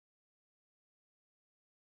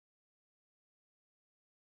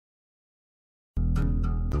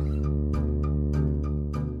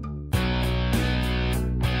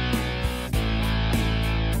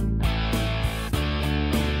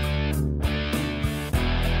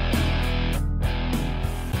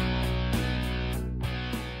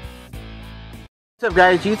What's up,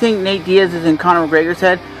 guys? Do you think Nate Diaz is in Conor McGregor's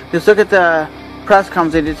head? Just look at the press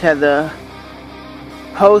conference. They just had the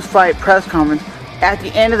post-fight press conference. At the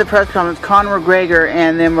end of the press conference, Conor McGregor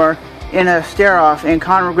and them are in a stare-off, and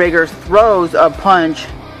Conor McGregor throws a punch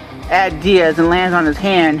at Diaz and lands on his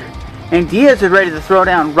hand. And Diaz is ready to throw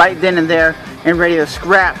down right then and there and ready to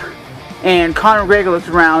scrap. And Conor McGregor looks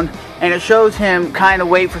around, and it shows him kind of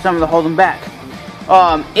wait for someone to hold him back.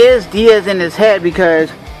 Is Diaz in his head?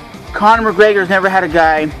 Because Conor McGregor's never had a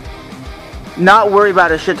guy not worry about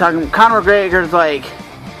his shit talking. Conor McGregor's like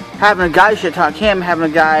having a guy shit talk him, having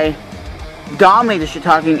a guy dominate the shit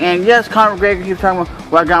talking. And yes, Conor McGregor keeps talking about,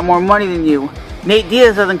 well, I got more money than you. Nate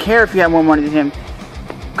Diaz doesn't care if you have more money than him.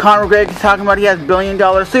 Conor McGregor's talking about he has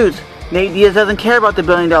billion-dollar suits. Nate Diaz doesn't care about the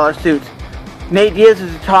billion-dollar suits. Nate Diaz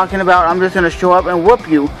is talking about, I'm just going to show up and whoop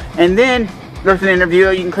you. And then there's an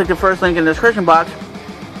interview, you can click the first link in the description box,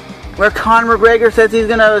 where Conor McGregor says he's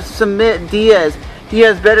going to submit Diaz. He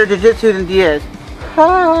has better jiu-jitsu than Diaz.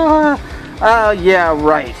 Oh, yeah,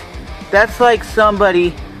 right. That's like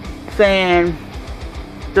somebody saying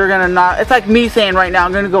they're going to knock... It's like me saying right now,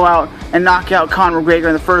 I'm going to go out and knock out Conor McGregor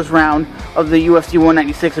in the first round of the UFC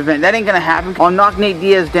 196 event. That ain't going to happen. I'll knock Nate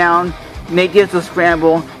Diaz down. Nate Diaz will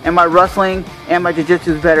scramble, and my wrestling and my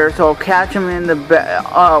jiu-jitsu is better, so I'll catch him in the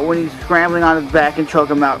when he's scrambling on his back and choke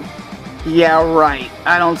him out. Yeah, right.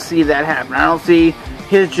 I don't see that happening. I don't see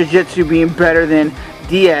his jiu-jitsu being better than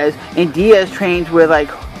Diaz. And Diaz trains with, like,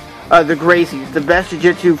 the Gracies, the best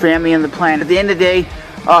jiu-jitsu family on the planet. At the end of the day,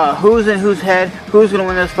 who's in whose head? Who's going to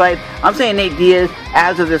win this fight? I'm saying Nate Diaz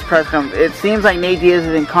as of this press conference. It seems like Nate Diaz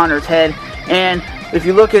is in Conor's head. And if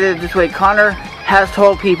you look at it this way, Conor has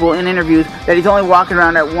told people in interviews that he's only walking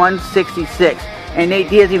around at 166. And Nate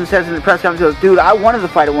Diaz even says in the press conference, he goes, dude, I wanted to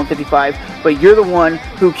fight at 155, but you're the one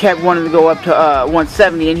who kept wanting to go up to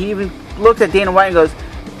 170. And he even looks at Dana White and goes,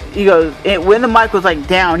 when the mic was like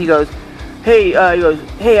down, he goes, hey, I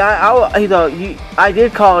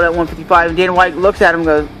did call it at 155. And Dana White looks at him and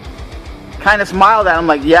goes, kind of smiled at him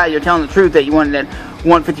like, yeah, you're telling the truth that you wanted it at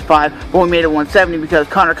 155, but we made it 170 because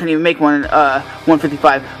Conor couldn't even make one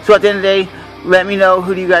 155. So at the end of the day, let me know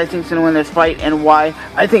who do you guys think is going to win this fight and why.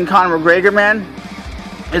 I think Conor McGregor, man,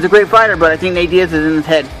 is a great fighter, but I think Nate Diaz is in his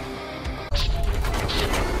head.